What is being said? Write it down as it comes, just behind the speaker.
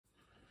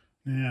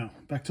Now,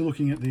 back to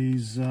looking at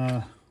these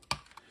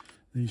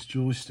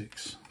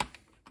joysticks.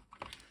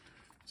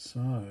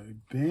 So,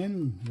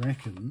 Ben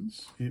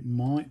reckons it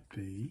might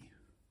be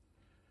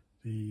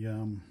the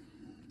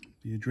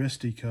address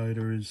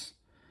decoder is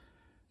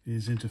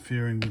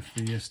interfering with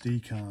the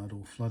SD card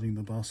or flooding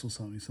the bus or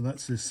something. So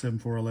that's this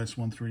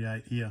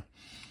 74LS138 here.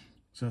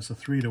 So it's a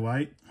 3 to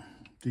 8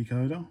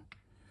 decoder.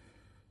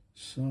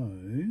 So,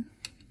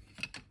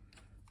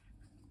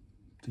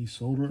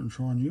 desolder it and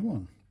try a new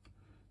one.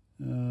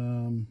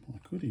 I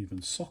could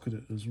even socket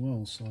it as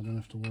well, so I don't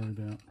have to worry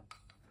about...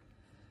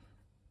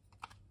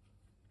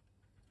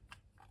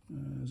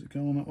 does it go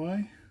on that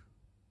way?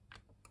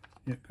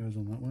 Yep, goes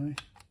on that way.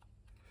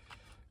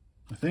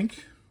 I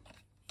think.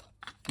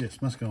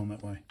 Yes, must go on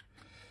that way.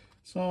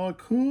 So I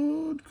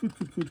could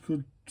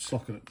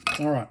socket it.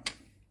 All right.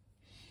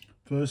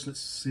 First, let's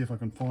see if I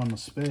can find my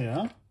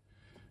spare,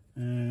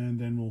 and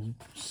then we'll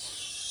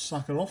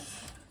suck it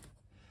off.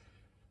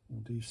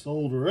 We'll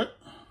desolder it,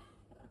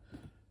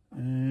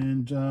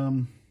 and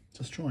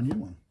just try a new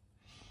one.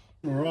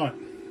 All right.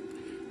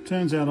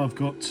 Turns out I've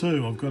got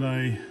two. I've got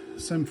a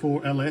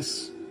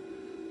 74LS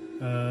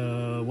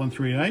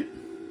 138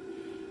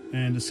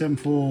 and a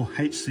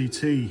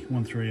 74HCT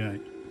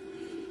 138.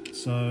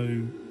 So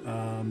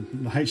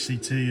the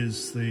HCT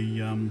is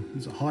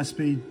a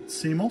high-speed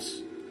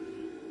CMOS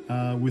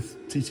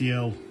with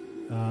TTL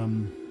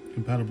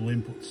compatible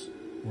inputs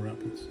or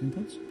outputs.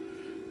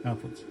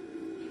 Outputs.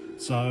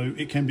 So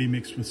it can be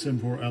mixed with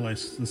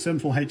 74LS. The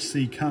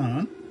 74HC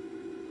can't,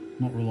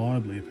 not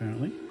reliably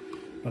apparently,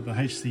 but the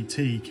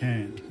HCT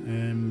can.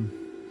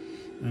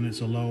 And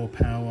it's a lower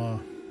power,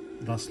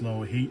 thus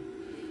lower heat.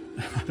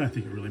 I don't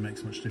think it really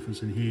makes much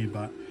difference in here,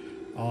 but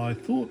I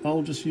thought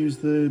I'll just use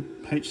the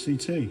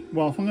HCT.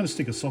 Well, if I'm going to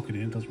stick a socket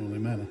in, it doesn't really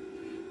matter.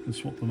 I can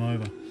swap them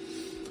over.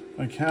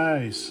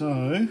 Okay,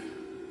 so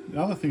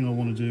the other thing I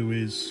want to do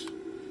is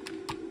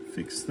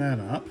fix that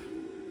up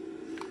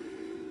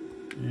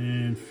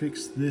and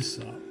fix this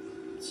up.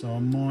 So I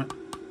might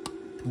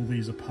pull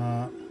these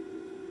apart,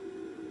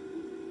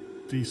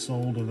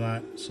 desolder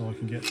that so I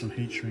can get some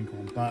heat shrink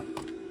on. But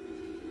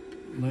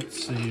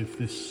let's see if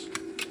this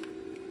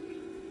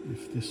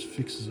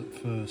fixes it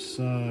first.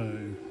 So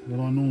what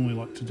I normally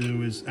like to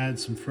do is add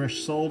some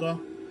fresh solder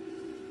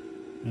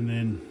and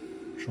then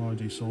try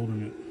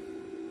desoldering it.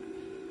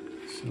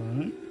 So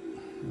I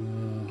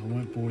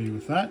won't bore you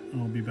with that.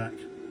 I'll be back.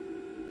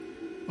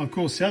 Of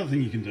course, the other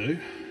thing you can do,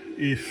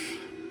 if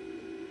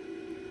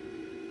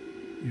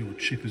your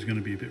chip is going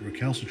to be a bit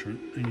recalcitrant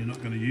and you're not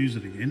going to use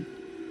it again,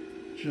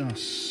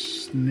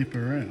 just snip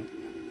her out.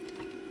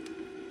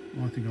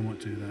 I think I might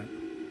do that.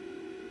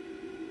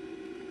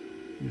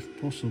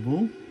 If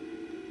possible,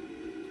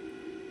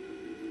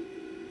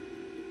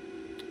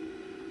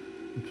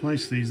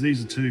 replace these.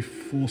 These are two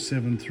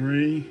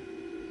 473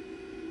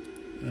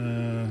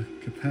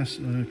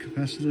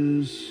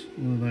 capacitors.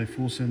 What are they?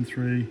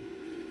 473.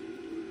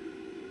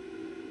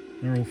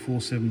 They're all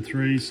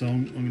 473, so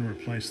I'm going to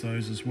replace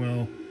those as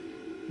well.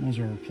 Might as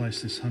well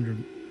replace this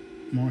 100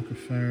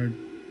 microfarad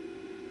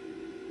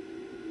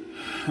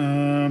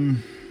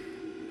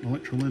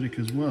electrolytic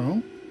as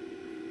well.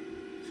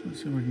 So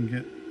let's see if I can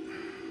get.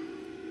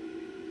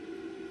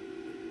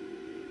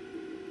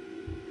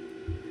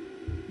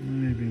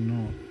 Maybe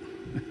not.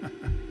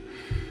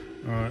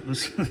 Alright,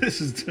 this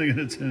is going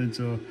to turn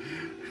into a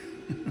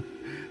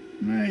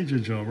major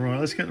job. Right,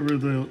 let's get rid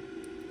of the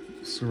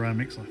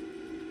ceramics. I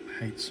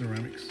hate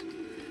ceramics.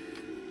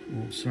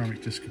 Or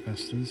ceramic disc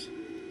capacitors.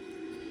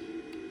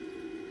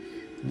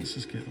 Let's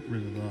just get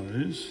rid of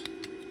those.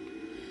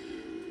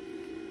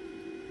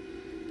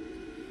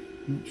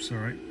 Oops,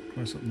 sorry.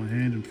 Close up my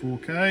hand in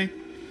 4K.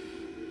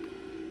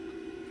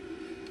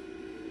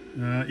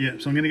 Yeah,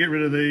 so I'm going to get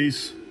rid of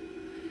these.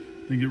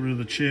 Then get rid of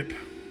the chip.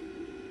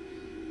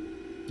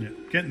 Yeah,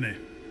 getting there.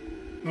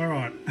 All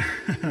right,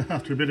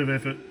 after a bit of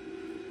effort,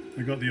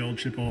 I got the old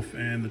chip off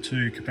and the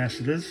two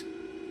capacitors.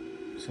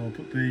 So I'll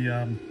put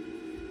the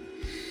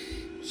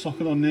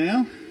socket on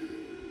now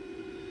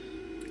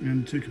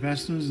and two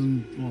capacitors,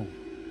 and well,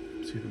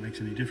 see if it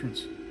makes any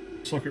difference.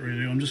 Socket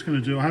ready. I'm just going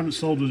to do, I haven't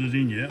soldered it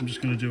in yet. I'm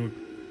just going to do a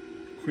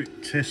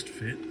quick test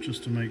fit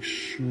just to make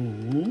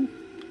sure.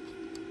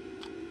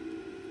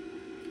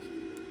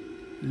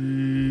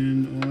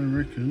 And I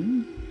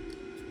reckon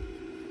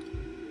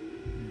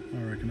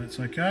that's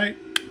okay.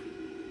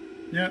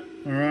 Yep,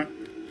 alright.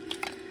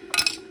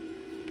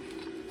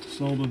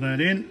 Solder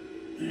that in,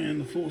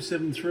 and the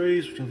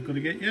 473s, which I've got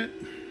to get yet.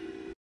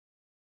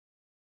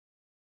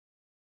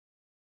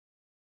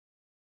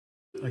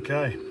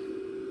 Okay,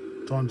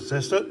 time to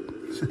test it.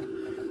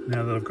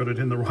 Now that I've got it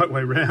in the right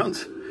way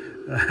round.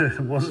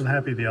 Wasn't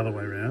happy the other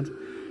way round.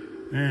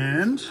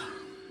 And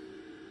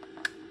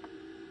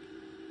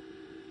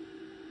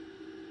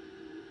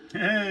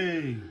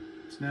hey,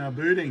 it's now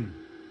booting.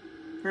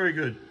 Very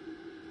good.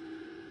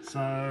 So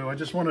I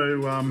just want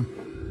to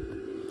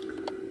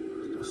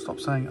stop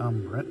saying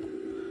Brett.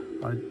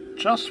 I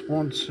just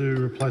want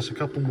to replace a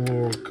couple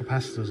more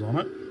capacitors on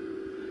it,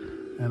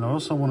 and I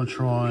also want to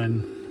try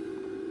and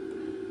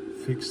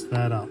fix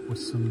that up with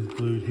some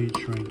glued heat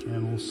shrink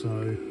and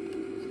also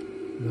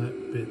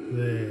that bit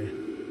there.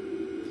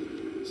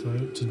 So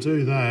to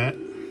do that,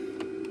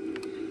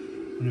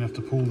 I'm going to have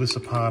to pull this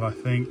apart, I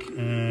think,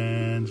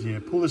 and yeah,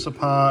 pull this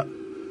apart,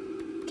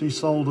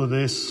 desolder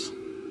this.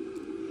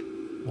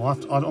 Well,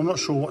 I'm not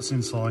sure what's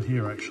inside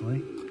here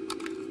actually.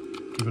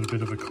 Give it a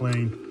bit of a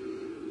clean.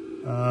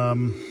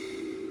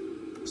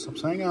 Stop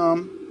saying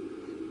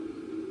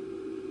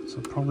so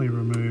I'll probably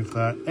remove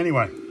that.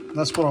 Anyway,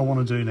 that's what I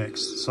want to do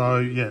next. So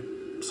yeah,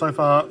 so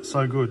far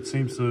so good.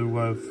 Seems to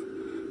have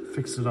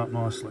fixed it up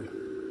nicely.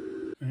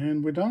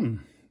 And we're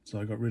done. So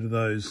I got rid of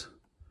those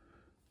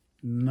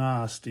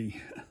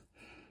nasty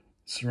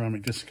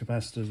ceramic disc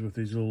capacitors with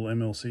these little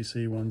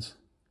MLCC ones.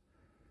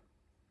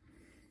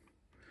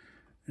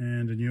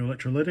 And a new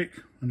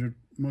electrolytic, 100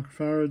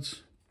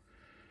 microfarads.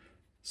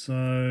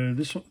 So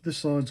this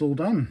side's all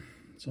done.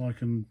 So I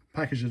can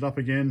package it up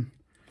again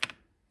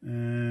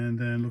and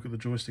then look at the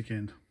joystick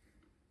end.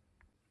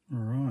 All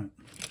right,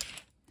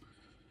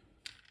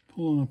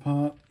 pulling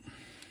apart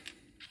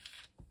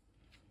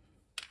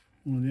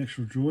one of the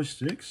actual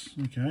joysticks.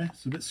 Okay,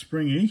 it's a bit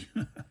springy.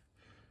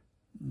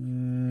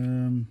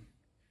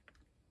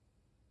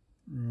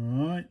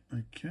 Right,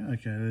 okay,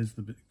 there's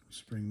the bit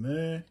spring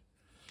there.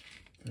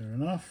 Fair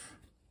enough.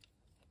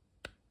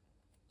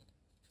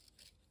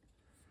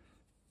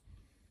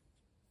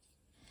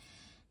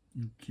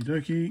 Okie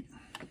dokie.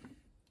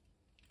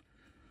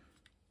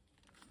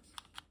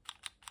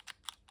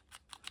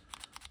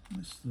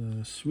 That's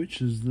the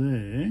switches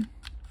there.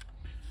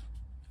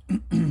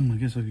 I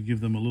guess I could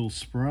give them a little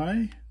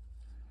spray.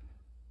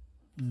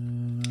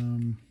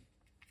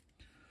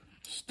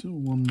 Still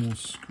one more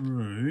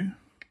screw.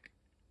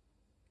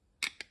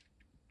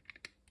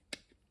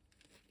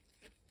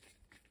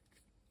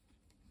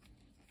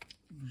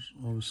 Which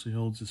obviously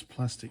holds this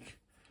plastic.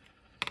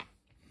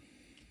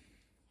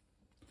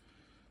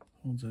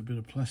 Holds that bit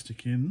of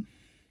plastic in.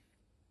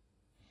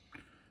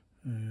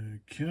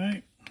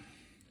 Okay.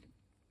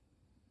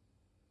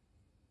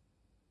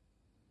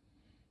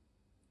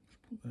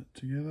 Put that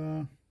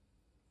together.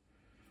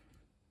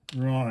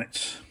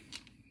 Right.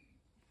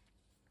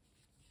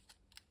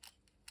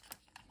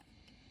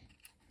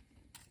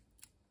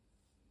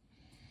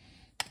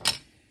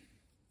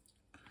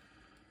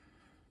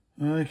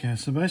 Okay,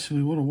 so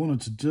basically what I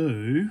wanted to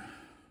do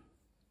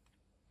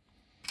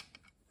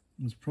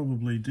was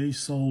probably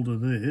desolder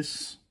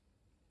this,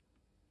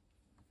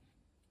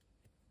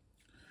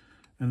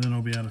 and then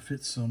I'll be able to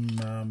fit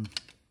some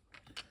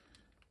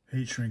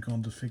heat shrink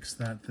on to fix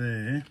that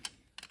there.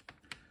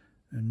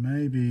 And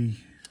maybe,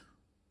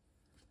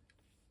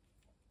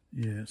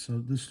 yeah, so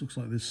this looks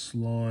like this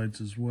slides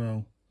as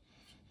well.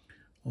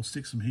 I'll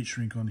stick some heat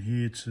shrink on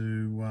here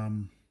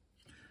to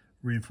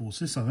reinforce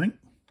this, I think.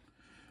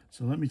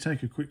 So let me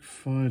take a quick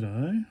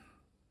photo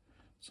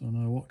so I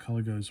know what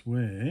colour goes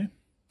where.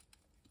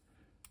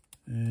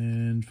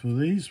 And for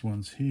these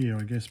ones here,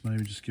 I guess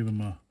maybe just give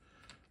them a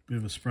bit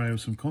of a spray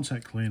with some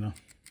contact cleaner.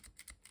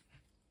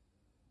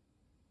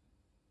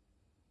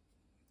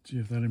 See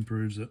if that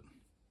improves it.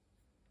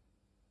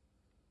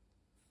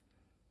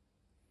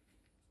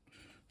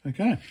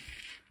 Okay,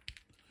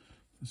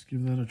 let's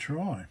give that a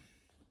try.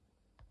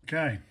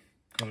 Okay,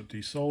 got it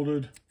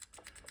desoldered.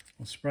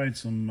 I've sprayed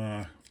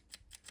some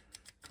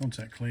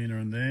contact cleaner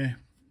in there.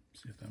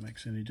 See if that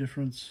makes any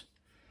difference.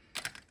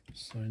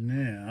 So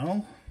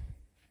now,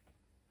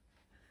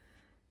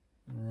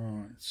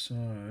 right,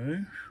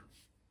 so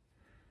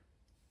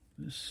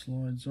this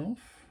slides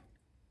off.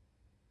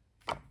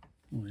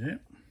 Oh yeah.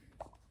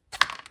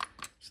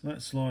 So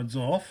that slides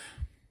off.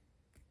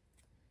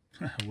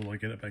 Will I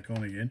get it back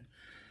on again?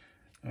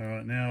 All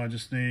right, now I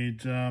just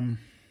need some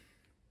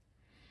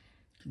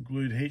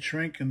glued heat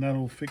shrink and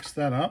that'll fix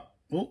that up.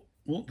 Oh,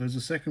 there's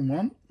a second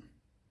one.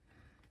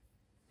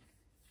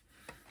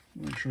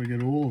 Make sure I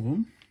get all of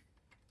them.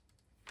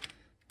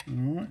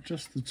 All right,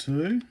 just the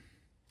two.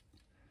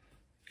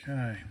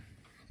 Okay.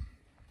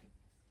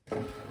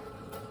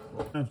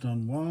 I've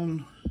done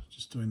one,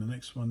 just doing the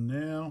next one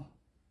now.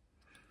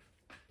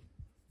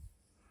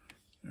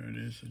 There it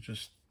is, I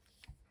just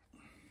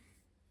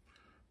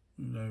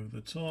move it over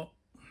the top.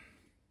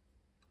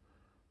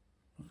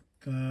 Like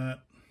that.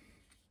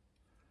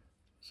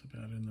 It's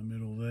about in the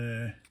middle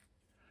there.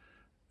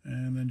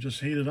 And then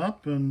just heat it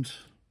up and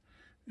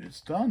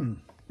it's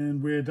done.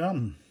 And we're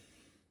done.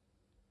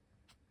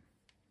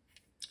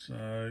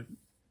 So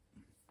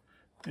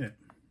yeah,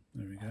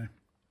 there we go.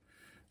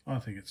 I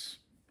think it's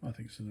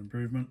an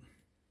improvement.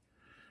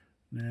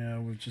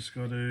 Now we've just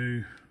got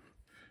to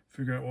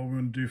figure out what we're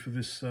going to do for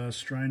this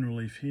strain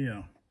relief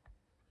here.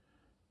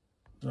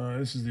 So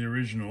this is the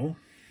original.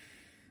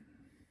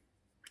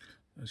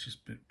 That's just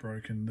a bit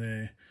broken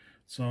there.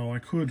 So I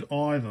could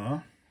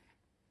either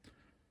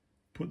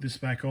put this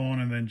back on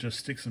and then just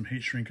stick some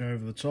heat shrink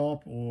over the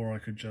top, or I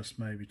could just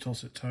maybe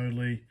toss it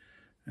totally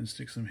and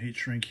stick some heat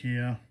shrink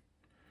here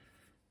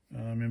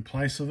in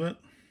place of it.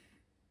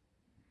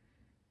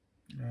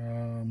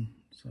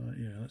 So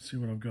yeah, let's see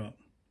what I've got.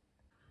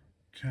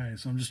 Okay,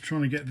 so I'm just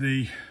trying to get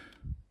the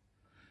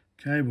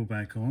cable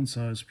back on,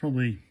 so it's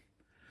probably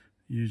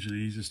usually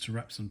easiest to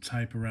wrap some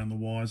tape around the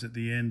wires at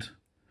the end,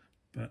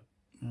 but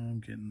I'm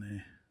getting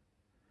there.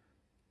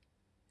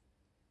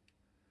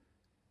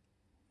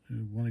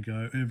 You want to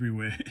go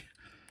everywhere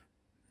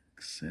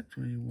except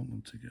where you want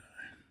them to go.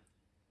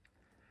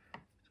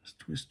 Just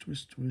twist,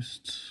 twist,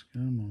 twist.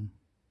 Come on.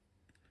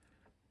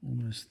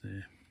 Almost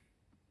there.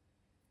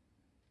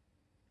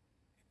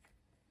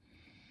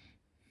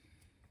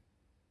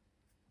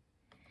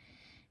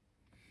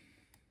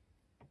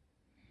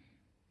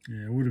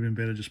 Yeah, it would have been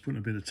better just putting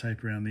a bit of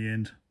tape around the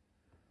end,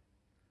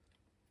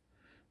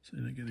 so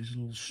you don't get these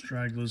little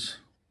stragglers.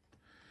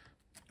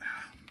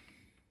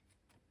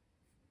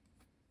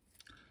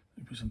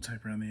 Put some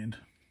tape around the end.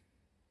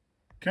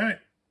 Okay,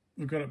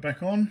 we've got it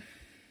back on.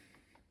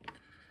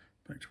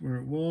 Back to where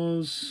it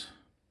was,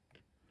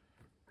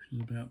 which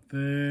is about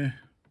there.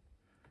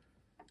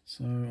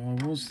 So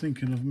I was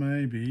thinking of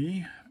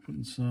maybe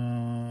putting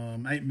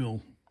some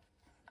 8mm.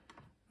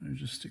 Maybe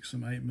just stick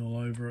some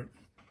 8mm over it.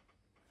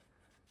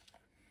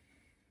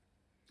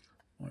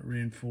 Might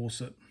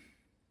reinforce it.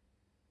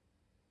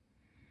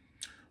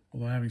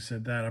 Although having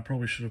said that, I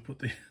probably should have put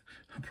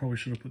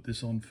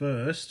this on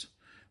first.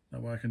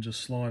 That way I can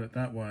just slide it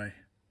that way.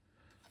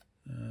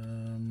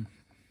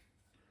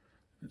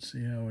 Let's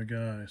see how we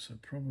go. So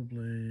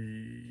probably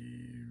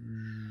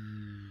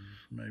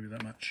maybe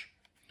that much.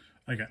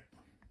 Okay,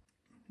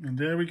 and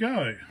there we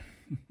go.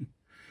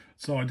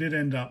 So I did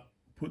end up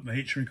putting the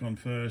heat shrink on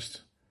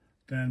first,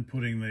 then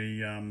putting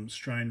the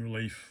strain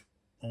relief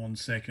on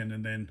second,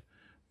 and then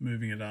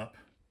moving it up,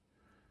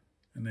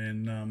 and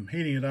then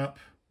heating it up,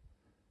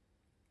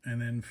 and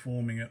then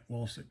forming it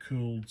whilst it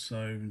cooled, so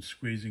and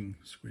squeezing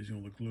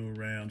all the glue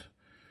around.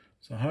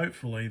 So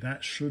hopefully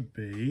that should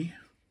be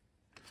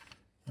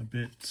a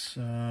bit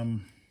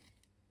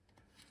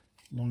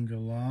longer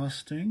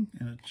lasting,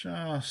 and it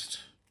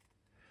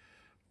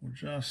will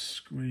just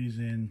squeeze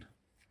in.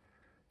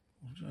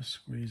 We'll just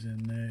squeeze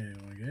in there,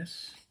 I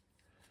guess.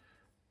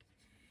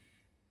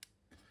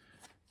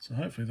 So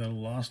hopefully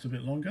that'll last a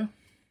bit longer.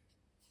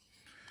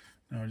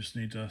 Now I just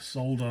need to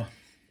solder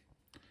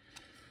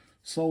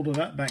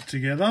that back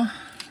together,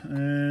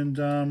 and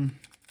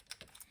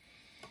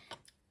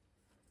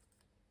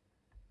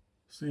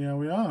see how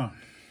we are.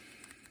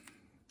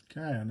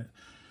 Okay, I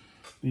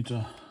need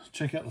to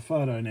check out the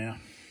photo now.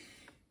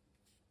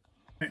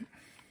 Okay.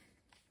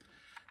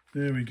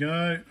 There we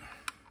go.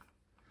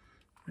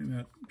 I think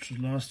that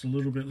should last a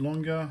little bit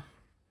longer.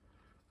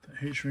 That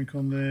heat shrink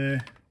on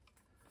there.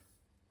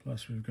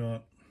 Plus we've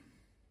got,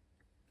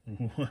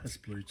 oh, that's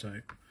blue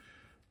tape.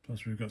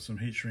 Plus we've got some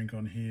heat shrink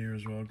on here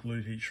as well,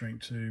 glued heat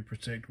shrink to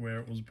protect where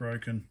it was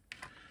broken.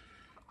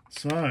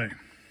 So,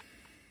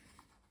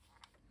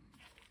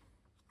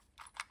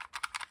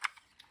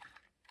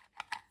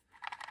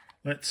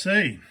 let's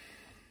see.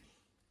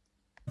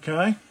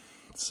 Okay,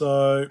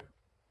 so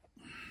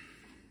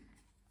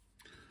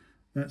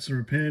that's the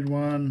repaired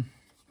one.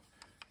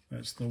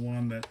 That's the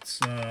one that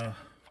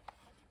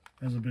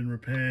hasn't been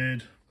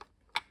repaired.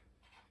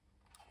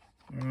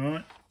 All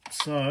right,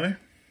 so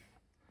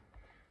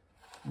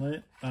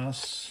let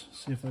us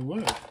see if they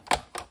work.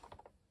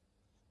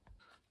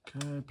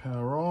 Okay,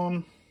 power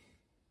on.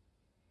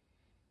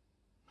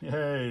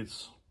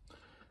 Yes,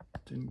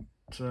 didn't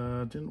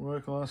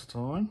work last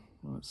time.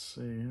 Let's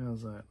see,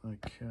 how's that?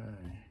 Okay.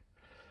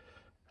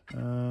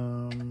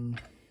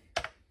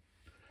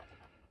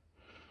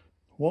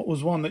 What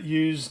was one that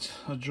used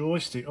a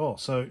joystick? Oh,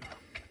 so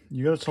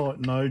you got to type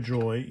no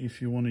joy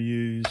if you want to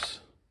use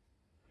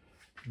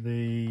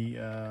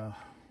the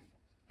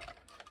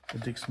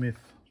Dick Smith,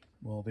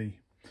 well, the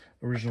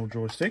original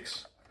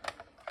joysticks.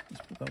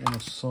 Let's put that one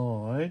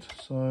aside.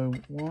 So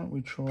why don't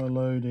we try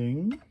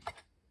loading?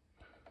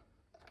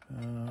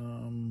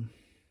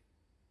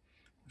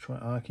 Try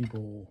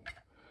Archiball.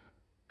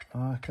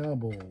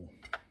 Archiball.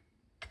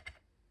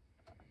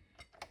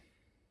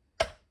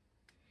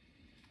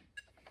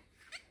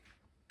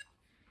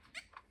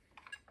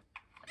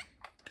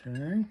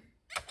 Okay.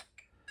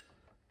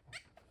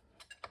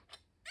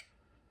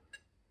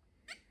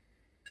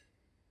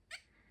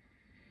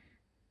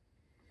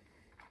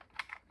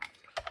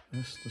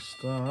 That's the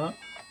start.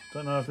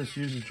 Don't know if this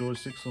uses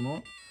joysticks or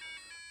not.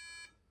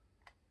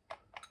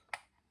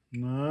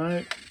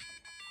 No.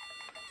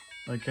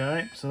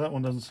 Okay, so that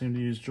one doesn't seem to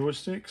use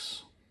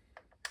joysticks.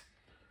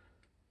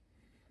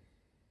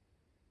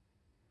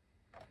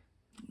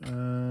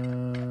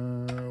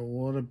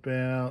 What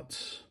about...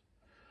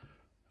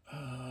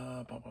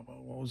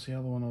 what was the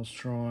other one I was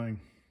trying?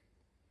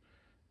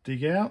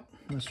 Dig out?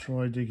 Let's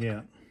try dig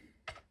out.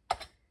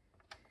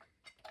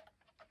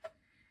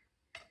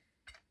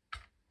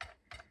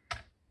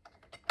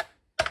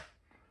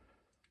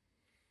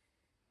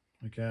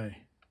 Okay.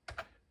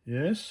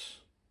 Yes.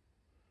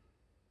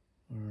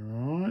 All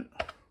right.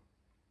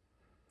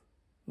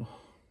 Oh.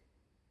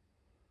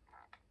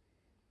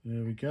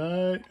 There we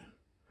go.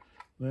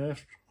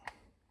 Left.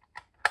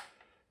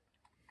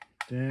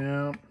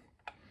 Down.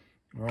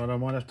 All right, I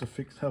might have to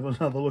have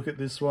another look at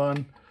this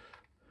one.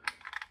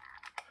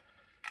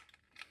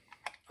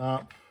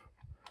 up.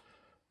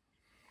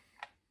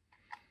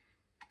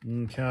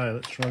 Okay,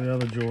 let's try the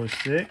other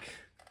joystick.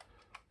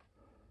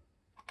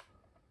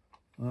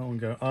 That one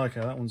go.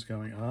 Okay, that one's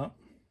going up.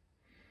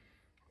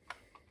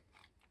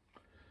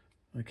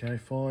 Okay,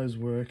 fire's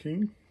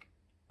working.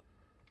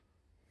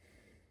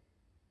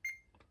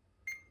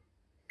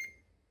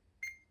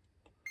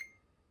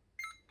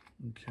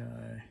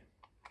 Okay.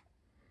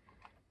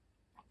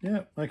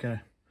 Yeah, okay.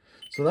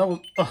 So that was...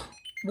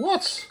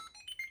 what?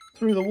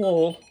 Through the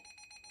wall?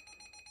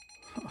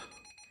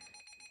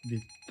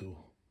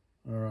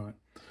 Alright.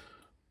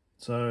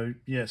 So,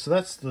 yeah, so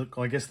that's the,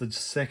 I guess, the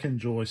second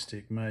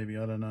joystick, maybe.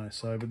 I don't know.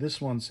 So, but this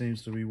one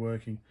seems to be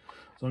working.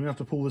 So I'm going to have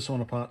to pull this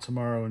one apart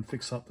tomorrow and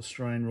fix up the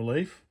strain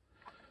relief.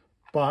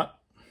 But...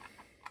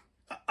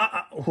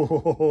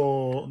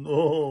 oh,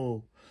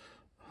 no.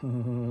 Oh,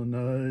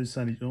 no,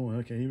 Sonny. Oh,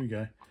 okay, here we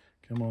go.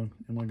 Come on.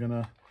 Am I going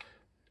to...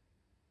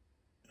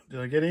 Did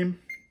I get him?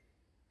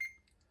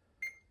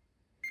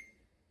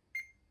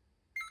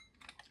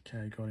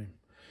 Okay, got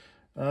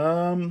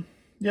him.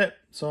 Yeah,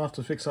 so I have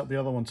to fix up the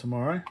other one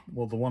tomorrow.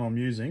 Well, the one I'm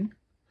using.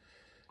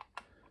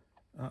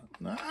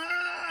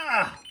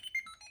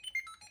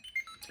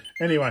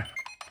 Anyway,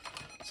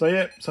 so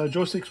yeah, so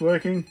joystick's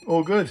working,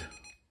 all good.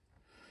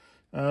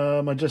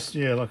 I just,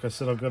 yeah, like I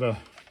said, I gotta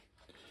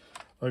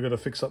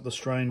fix up the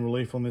strain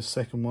relief on this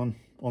second one.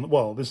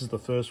 Well, this is the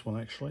first one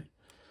actually.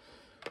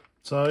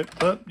 So,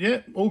 but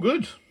yeah, all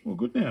good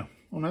now.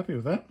 I'm happy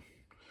with that.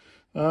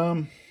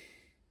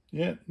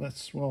 Yeah,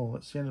 that's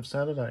the end of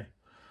Saturday.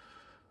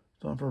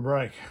 Time for a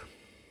break.